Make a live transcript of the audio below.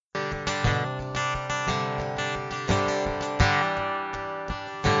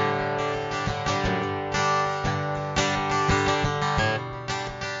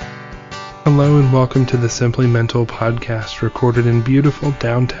Hello and welcome to the Simply Mental podcast, recorded in beautiful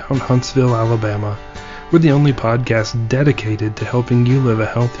downtown Huntsville, Alabama. We're the only podcast dedicated to helping you live a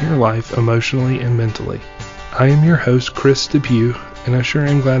healthier life emotionally and mentally. I am your host, Chris Depew, and I sure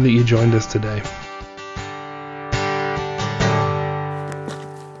am glad that you joined us today.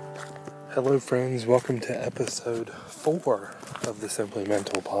 Hello friends, welcome to episode 4 of the Simply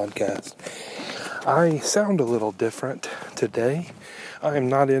Mental podcast. I sound a little different today. I am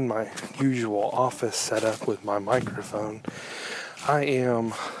not in my usual office setup with my microphone. I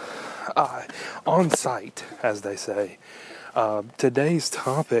am on site, as they say. Today's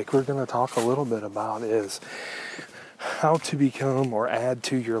topic we're going to talk a little bit about is how to become or add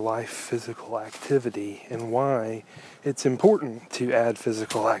to your life physical activity and why it's important to add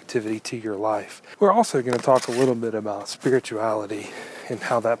physical activity to your life. We're also going to talk a little bit about spirituality and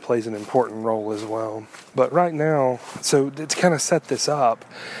how that plays an important role as well. But right now, so to kind of set this up,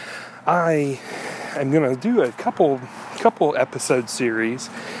 I am going to do a couple episode series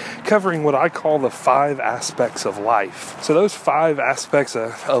covering what I call the 5 aspects of life. So those 5 aspects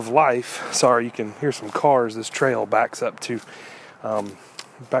of life, sorry, you can hear some cars. This trail backs up to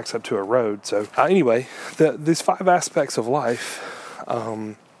a road. So anyway, these 5 aspects of life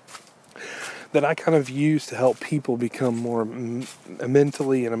that I kind of use to help people become more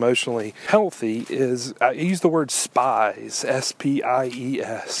mentally and emotionally healthy is, I use the word SPIES,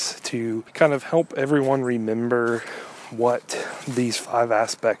 S-P-I-E-S, to kind of help everyone remember what these 5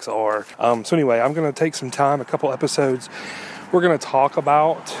 aspects are. So anyway, I'm going to take some time, a couple episodes. We're going to talk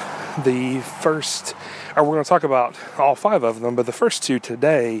about we're going to talk about all 5 of them, but the first 2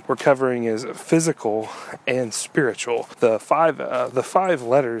 today we're covering is physical and spiritual. The 5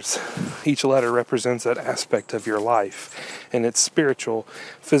 letters, each letter represents an aspect of your life, and it's spiritual,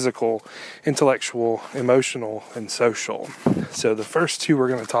 physical, intellectual, emotional, and social. So the first 2 we're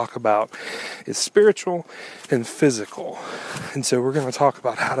going to talk about is spiritual and physical. And so we're going to talk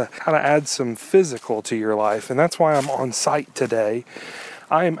about how to add some physical to your life, and that's why I'm on site today.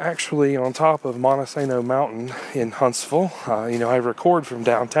 I am actually on top of Montesano Mountain in Huntsville. I record from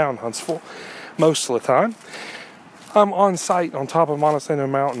downtown Huntsville most of the time. I'm on site on top of Montesano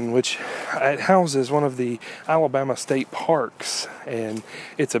Mountain, which it houses one of the Alabama state parks, and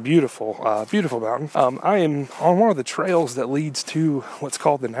it's a beautiful mountain. I am on one of the trails that leads to what's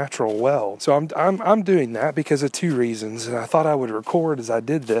called the Natural Well. So I'm doing that because of 2 reasons, and I thought I would record as I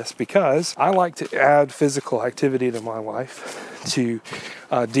did this because I like to add physical activity to my life to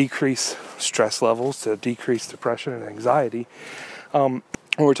decrease stress levels, to decrease depression and anxiety.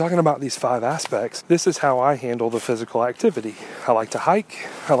 When we're talking about these 5 aspects, this is how I handle the physical activity. I like to hike.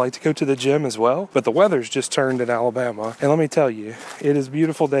 I like to go to the gym as well. But the weather's just turned in Alabama. And let me tell you, it is a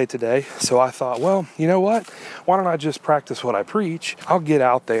beautiful day today. So I thought, well, you know what? Why don't I just practice what I preach? I'll get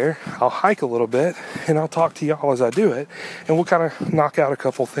out there, I'll hike a little bit, and I'll talk to y'all as I do it. And we'll kind of knock out a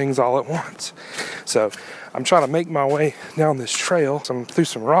couple things all at once. So I'm trying to make my way down this trail. So I'm through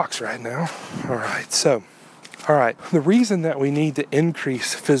some rocks right now. All right, the reason that we need to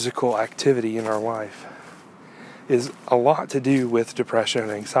increase physical activity in our life is a lot to do with depression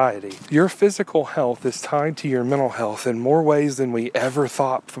and anxiety. Your physical health is tied to your mental health in more ways than we ever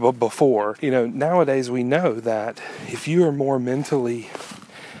thought before. Nowadays we know that if you are more mentally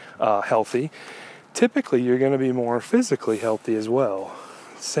healthy, typically you're going to be more physically healthy as well.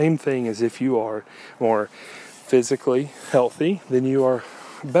 Same thing as if you are more physically healthy, then you are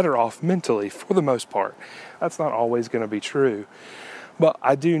better off mentally for the most part. That's not always going to be true. But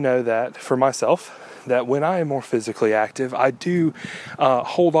I do know that for myself, that when I am more physically active, I do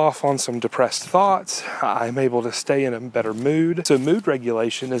hold off on some depressed thoughts. I'm able to stay in a better mood. So mood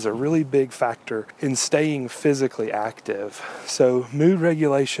regulation is a really big factor in staying physically active. So mood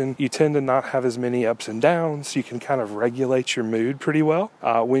regulation, you tend to not have as many ups and downs. You can kind of regulate your mood pretty well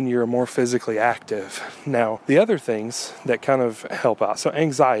when you're more physically active. Now, the other things that kind of help out. So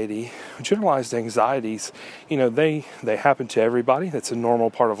anxiety, generalized anxieties, they happen to everybody. That's a normal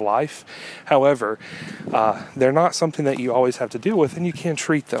part of life. However, they're not something that you always have to deal with, and you can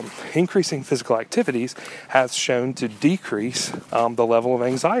treat them. Increasing physical activities has shown to decrease the level of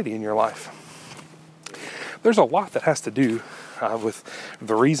anxiety in your life. There's a lot that has to do with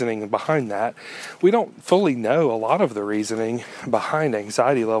the reasoning behind that. We don't fully know a lot of the reasoning behind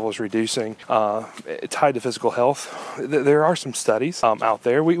anxiety levels reducing tied to physical health. There are some studies out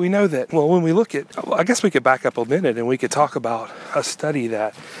there. We know that, when we look at, I guess we could back up a minute and we could talk about a study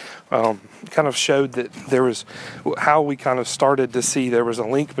that kind of showed that there was how we kind of started to see there was a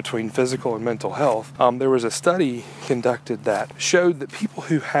link between physical and mental health. There was a study conducted that showed that people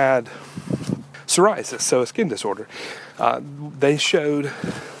who had psoriasis, so a skin disorder. They showed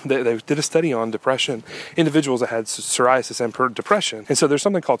that they did a study on depression, individuals that had psoriasis and depression. And so there's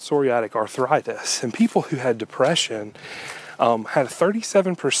something called psoriatic arthritis. And people who had depression had a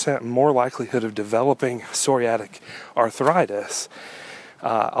 37% more likelihood of developing psoriatic arthritis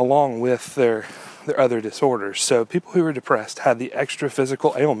along with their other disorders. So people who were depressed had the extra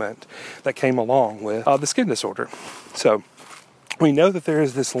physical ailment that came along with the skin disorder. So we know that there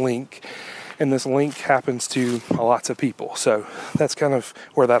is this link, and this link happens to lots of people. So that's kind of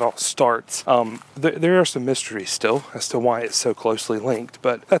where that all starts. There are some mysteries still as to why it's so closely linked,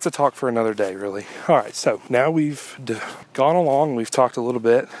 but that's a talk for another day, really. All right, so now we've gone along. We've talked a little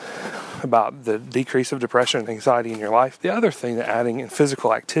bit about the decrease of depression and anxiety in your life. The other thing that adding in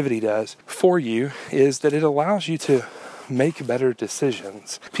physical activity does for you is that it allows you to make better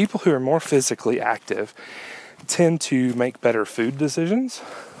decisions. People who are more physically active tend to make better food decisions.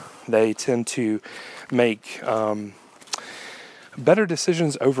 They tend to make better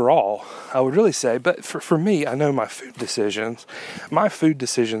decisions overall, I would really say. But for me, I know my food decisions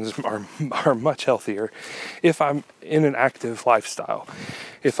are much healthier if I'm in an active lifestyle.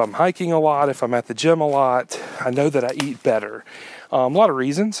 If I'm hiking a lot, if I'm at the gym a lot, I know that I eat better. A lot of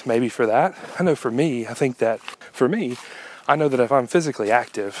reasons maybe for that. I know I know that if I'm physically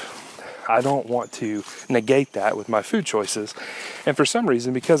active, I don't want to negate that with my food choices. And for some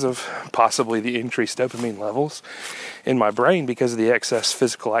reason, because of possibly the increased dopamine levels in my brain because of the excess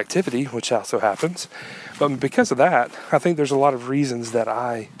physical activity, which also happens, but because of that, I think there's a lot of reasons that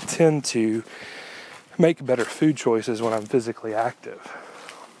I tend to make better food choices when I'm physically active.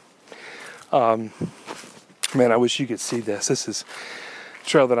 Man, I wish you could see this. The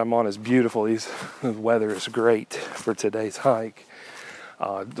trail that I'm on is beautiful. The weather is great for today's hike.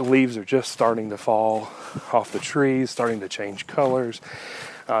 The leaves are just starting to fall off the trees, starting to change colors.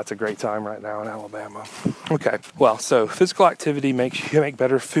 It's a great time right now in Alabama. Okay, well, so physical activity makes you make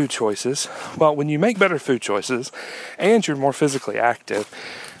better food choices. Well, when you make better food choices and you're more physically active,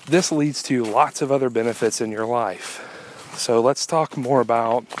 this leads to lots of other benefits in your life. So let's talk more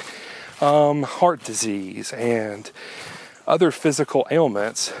about heart disease and other physical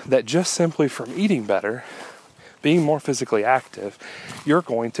ailments that just simply from eating better, being more physically active, you're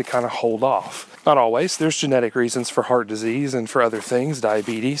going to kind of hold off. Not always. There's genetic reasons for heart disease and for other things,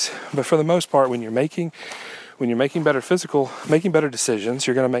 diabetes. But for the most part, when you're making better decisions,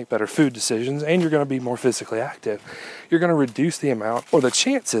 you're going to make better food decisions, and you're going to be more physically active. You're going to reduce the amount, or the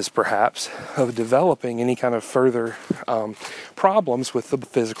chances perhaps, of developing any kind of further problems with the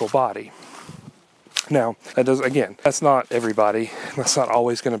physical body. Now, that's not everybody. That's not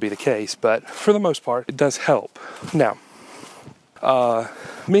always going to be the case, but for the most part, it does help. Now,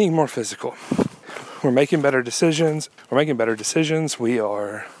 being more physical. We're making better decisions. We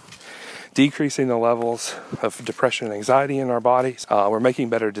are decreasing the levels of depression and anxiety in our bodies. We're making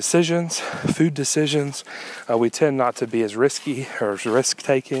better decisions, food decisions. We tend not to be as risky or as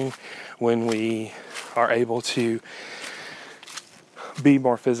risk-taking when we are able to be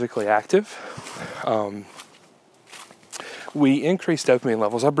more physically active. We increase dopamine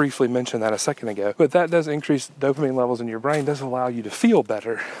levels. I briefly mentioned that a second ago, but that does increase dopamine levels in your brain, does allow you to feel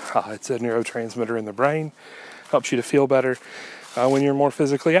better. It's a neurotransmitter in the brain, helps you to feel better when you're more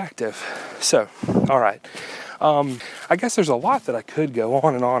physically active. So, all right. I guess there's a lot that I could go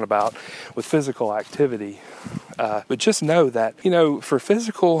on and on about with physical activity, but just know that, for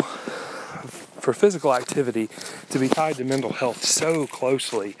physical activity to be tied to mental health so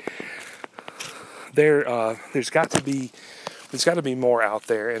closely, there's got to be more out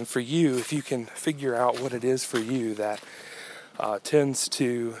there. And for you, if you can figure out what it is for you that tends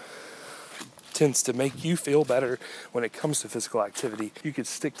to make you feel better when it comes to physical activity, you could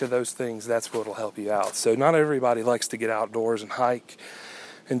stick to those things. That's what will help you out. So not everybody likes to get outdoors and hike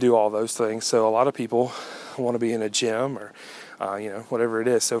and do all those things. So a lot of people want to be in a gym or whatever it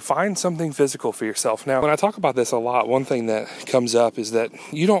is. So find something physical for yourself. Now, when I talk about this a lot, one thing that comes up is that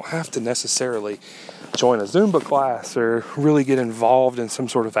you don't have to necessarily join a Zumba class or really get involved in some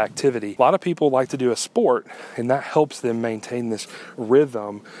sort of activity. A lot of people like to do a sport, and that helps them maintain this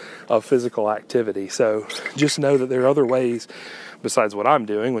rhythm of physical activity. So just know that there are other ways besides what I'm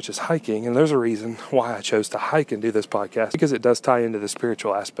doing, which is hiking. And there's a reason why I chose to hike and do this podcast, because it does tie into the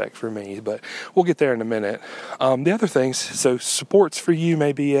spiritual aspect for me, but we'll get there in a minute. The other things, so supports for you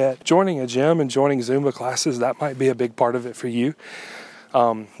may be at joining a gym and joining Zumba classes. That might be a big part of it for you.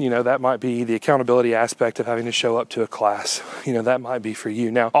 That might be the accountability aspect of having to show up to a class. That might be for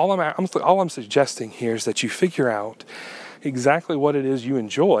you. Now, all I'm suggesting here is that you figure out exactly what it is you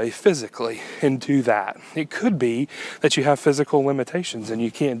enjoy physically and do that. It could be that you have physical limitations and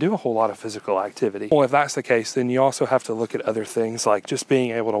you can't do a whole lot of physical activity. Well, if that's the case, then you also have to look at other things like just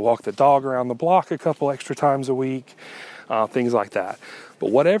being able to walk the dog around the block a couple extra times a week, things like that. But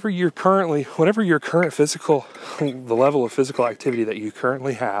whatever your current physical, the level of physical activity that you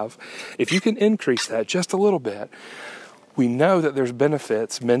currently have, if you can increase that just a little bit, we know that there's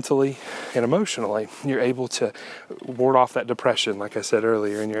benefits mentally and emotionally. You're able to ward off that depression, like I said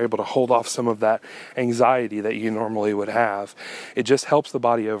earlier, and you're able to hold off some of that anxiety that you normally would have. It just helps the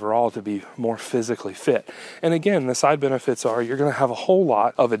body overall to be more physically fit. And again, the side benefits are you're going to have a whole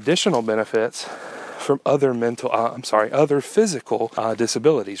lot of additional benefits from other physical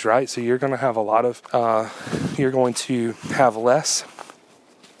disabilities, right? So you're going to have you're going to have less,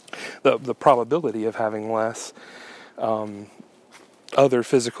 the probability of having less other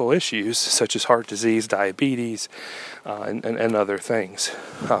physical issues such as heart disease, diabetes, and other things,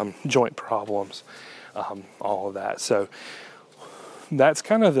 joint problems, all of that. So that's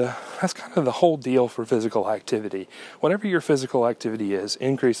kind of the whole deal for physical activity. Whatever your physical activity is,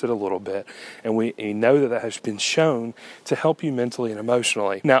 increase it a little bit, and we know that has been shown to help you mentally and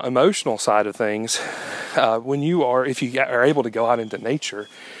emotionally. Now, emotional side of things, if you are able to go out into nature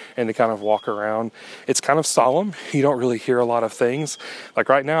and to kind of walk around, it's kind of solemn. You don't really hear a lot of things. Like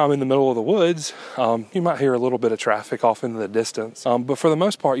right now, I'm in the middle of the woods. You might hear a little bit of traffic off into the distance, but for the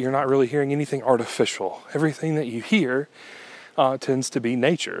most part, you're not really hearing anything artificial. Everything that you hear tends to be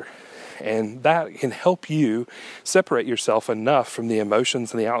nature, and that can help you separate yourself enough from the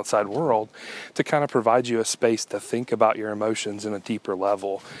emotions in the outside world to kind of provide you a space to think about your emotions in a deeper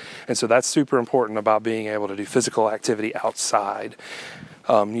level. And so that's super important about being able to do physical activity outside.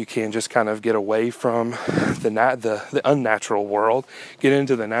 You can just kind of get away from the unnatural world, get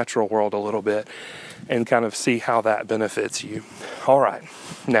into the natural world a little bit, and kind of see how that benefits you. All right.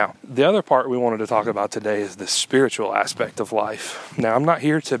 Now, the other part we wanted to talk about today is the spiritual aspect of life. Now, I'm not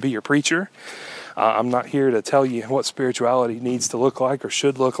here to be your preacher. I'm not here to tell you what spirituality needs to look like or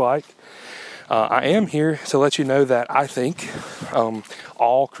should look like. I am here to let you know that I think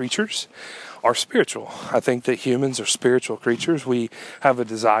all creatures are spiritual. I think that humans are spiritual creatures. We have a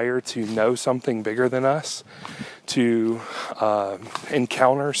desire to know something bigger than us, to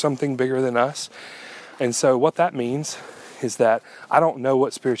encounter something bigger than us. And so what that means is that I don't know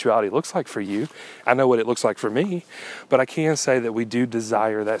what spirituality looks like for you. I know what it looks like for me, but I can say that we do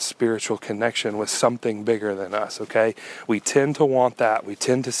desire that spiritual connection with something bigger than us, okay? We tend to want that. We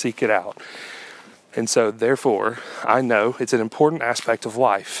tend to seek it out. And so, therefore, I know it's an important aspect of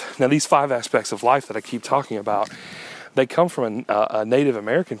life. Now, these 5 aspects of life that I keep talking about, they come from a Native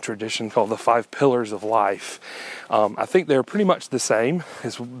American tradition called the 5 Pillars of Life. I think they're pretty much the same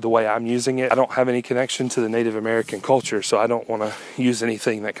as the way I'm using it. I don't have any connection to the Native American culture, so I don't want to use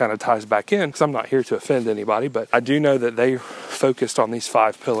anything that kind of ties back in, because I'm not here to offend anybody, but I do know that they focused on these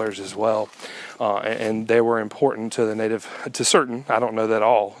 5 pillars as well. And they were important to certain, I don't know that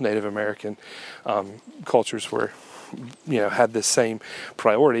all Native American cultures had this same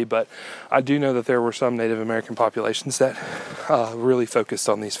priority, but I do know that there were some Native American populations that really focused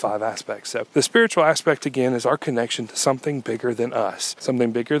on these 5 aspects. So the spiritual aspect, again, is our connection to something bigger than us,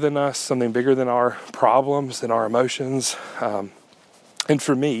 something bigger than our problems, than our emotions. And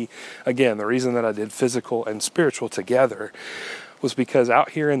for me, again, the reason that I did physical and spiritual together was because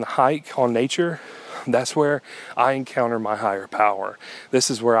out here in the hike on nature, that's where I encounter my higher power. This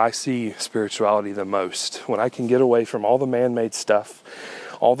is where I see spirituality the most. When I can get away from all the man-made stuff,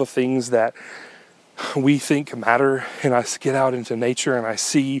 all the things that we think matter, and I get out into nature and I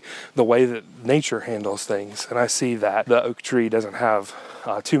see the way that nature handles things, and I see that the oak tree doesn't have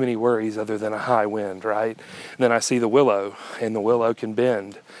too many worries other than a high wind, right? And then I see the willow, and the willow can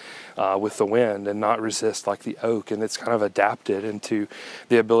bend with the wind and not resist like the oak, and it's kind of adapted into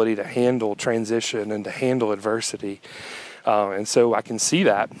the ability to handle transition and to handle adversity. And so I can see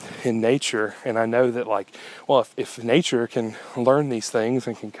that in nature, and I know that if nature can learn these things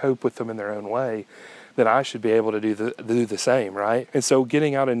and can cope with them in their own way, then I should be able to do the same, right? And so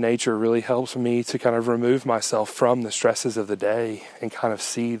getting out in nature really helps me to kind of remove myself from the stresses of the day and kind of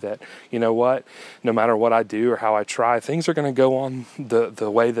see that, you know what, no matter what I do or how I try, things are going to go on the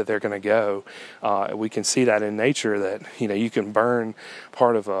way that they're going to go. We can see that in nature that, you can burn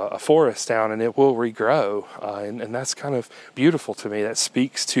part of a forest down and it will regrow. And that's kind of beautiful to me. That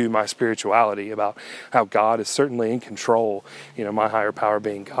speaks to my spirituality about how God is certainly in control, my higher power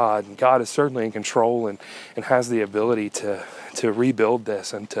being God. And God is certainly in control and has the ability to rebuild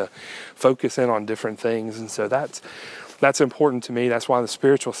this and to focus in on different things. And so that's important to me. That's why the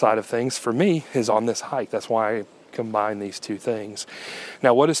spiritual side of things for me is on this hike. That's why combine these two things.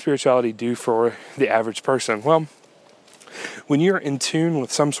 Now, what does spirituality do for the average person? Well, when you're in tune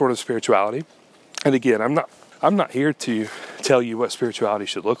with some sort of spirituality, and again, I'm not here to tell you what spirituality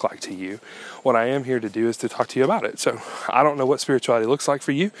should look like to you. What I am here to do is to talk to you about it. So I don't know what spirituality looks like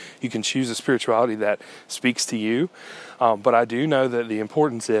for you. You can choose a spirituality that speaks to you. But I do know that the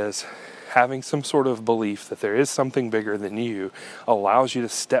importance is having some sort of belief that there is something bigger than you allows you to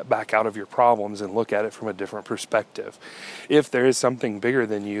step back out of your problems and look at it from a different perspective. If there is something bigger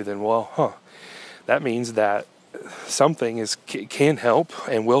than you, then that means that something can help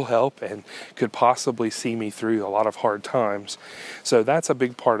and will help and could possibly see me through a lot of hard times. So that's a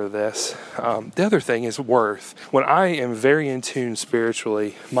big part of this. The other thing is worth. When I am very in tune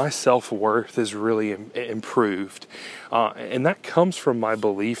spiritually, my self-worth is really improved. And that comes from my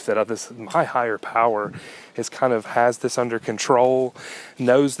belief that my higher power has this under control,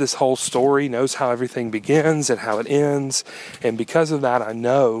 knows this whole story, knows how everything begins and how it ends. And because of that, I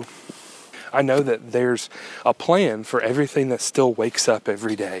know that there's a plan for everything that still wakes up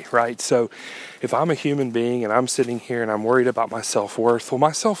every day, right? So if I'm a human being and I'm sitting here and I'm worried about my self-worth, well,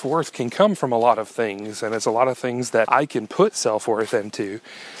 my self-worth can come from a lot of things, and it's a lot of things that I can put self-worth into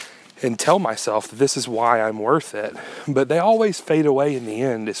and tell myself that this is why I'm worth it. But they always fade away in the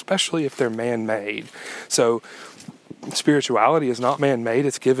end, especially if they're man-made. So spirituality is not man-made,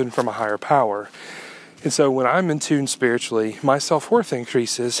 it's given from a higher power. And so when I'm in tune spiritually, my self-worth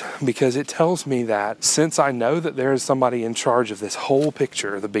increases because it tells me that since I know that there is somebody in charge of this whole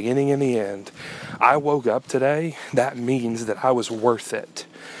picture, the beginning and the end, I woke up today, that means that I was worth it.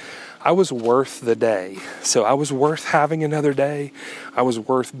 I was worth the day. So I was worth having another day. I was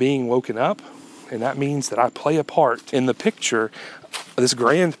worth being woken up. And that means that I play a part in the picture, this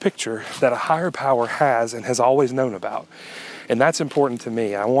grand picture that a higher power has and has always known about. And that's important to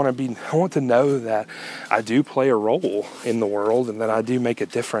me. I want to know that I do play a role in the world and that I do make a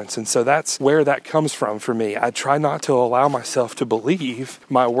difference. And so that's where that comes from for me. I try not to allow myself to believe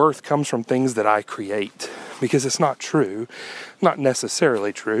my worth comes from things that I create, because it's not true, not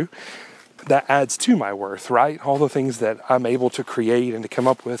necessarily true. That adds to my worth, right? All the things that I'm able to create and to come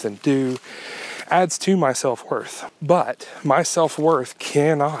up with and do adds to my self-worth. But my self-worth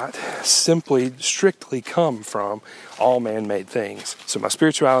cannot strictly come from all man-made things. So my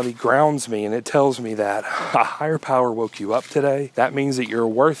spirituality grounds me, and it tells me that a higher power woke you up today. That means that you're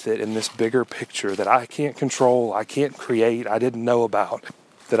worth it in this bigger picture that I can't control, I can't create, I didn't know about.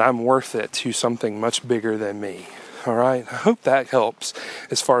 That I'm worth it to something much bigger than me. All right, I hope that helps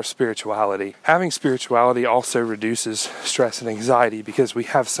as far as spirituality. Having spirituality also reduces stress and anxiety because we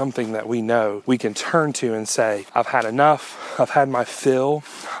have something that we know we can turn to and say, I've had enough, I've had my fill,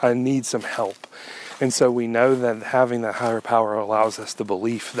 I need some help. And so we know that having that higher power allows us the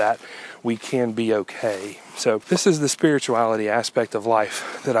belief that we can be okay. So this is the spirituality aspect of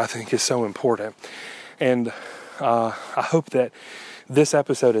life that I think is so important. And I hope that this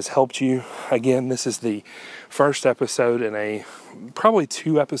episode has helped you. Again, this is the first episode in a probably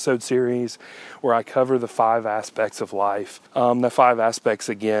 2-episode series where I cover the 5 aspects of life. The 5 aspects,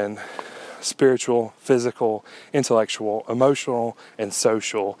 again, spiritual, physical, intellectual, emotional, and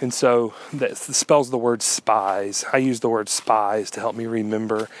social. And so that spells the word SPIES. I use the word SPIES to help me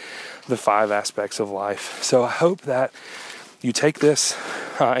remember the 5 aspects of life. So I hope that you take this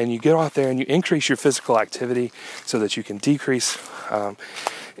and you get out there and you increase your physical activity so that you can decrease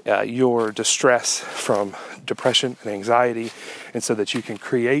your distress from depression and anxiety, and so that you can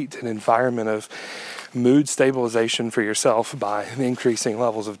create an environment of mood stabilization for yourself by increasing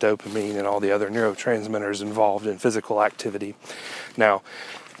levels of dopamine and all the other neurotransmitters involved in physical activity. Now,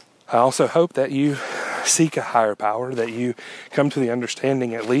 I also hope that you seek a higher power, that you come to the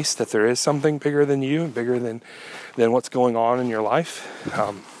understanding at least that there is something bigger than you, bigger than what's going on in your life.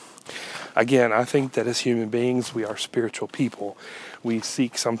 Again, I think that as human beings, we are spiritual people. We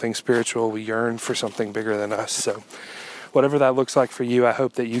seek something spiritual. We yearn for something bigger than us. So whatever that looks like for you, I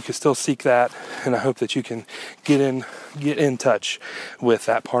hope that you can still seek that, and I hope that you can get in touch with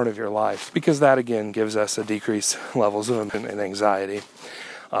that part of your life, because that, again, gives us a decreased levels of anxiety.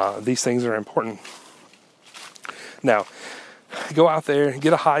 These things are important. Now, go out there,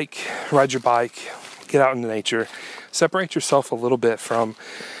 get a hike, ride your bike, get out into nature, separate yourself a little bit from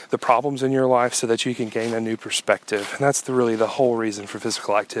the problems in your life so that you can gain a new perspective. And that's really the whole reason for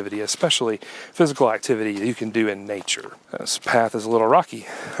physical activity, especially physical activity you can do in nature. This path is a little rocky.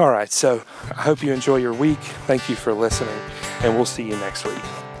 All right, so I hope you enjoy your week. Thank you for listening, and we'll see you next week.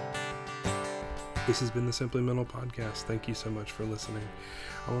 This has been the Simply Mental Podcast. Thank you so much for listening.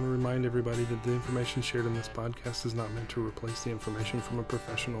 I want to remind everybody that the information shared in this podcast is not meant to replace the information from a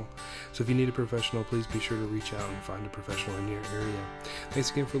professional. So if you need a professional, please be sure to reach out and find a professional in your area. Thanks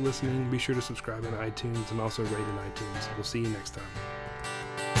again for listening. Be sure to subscribe in iTunes and also rate in iTunes. We'll see you next time.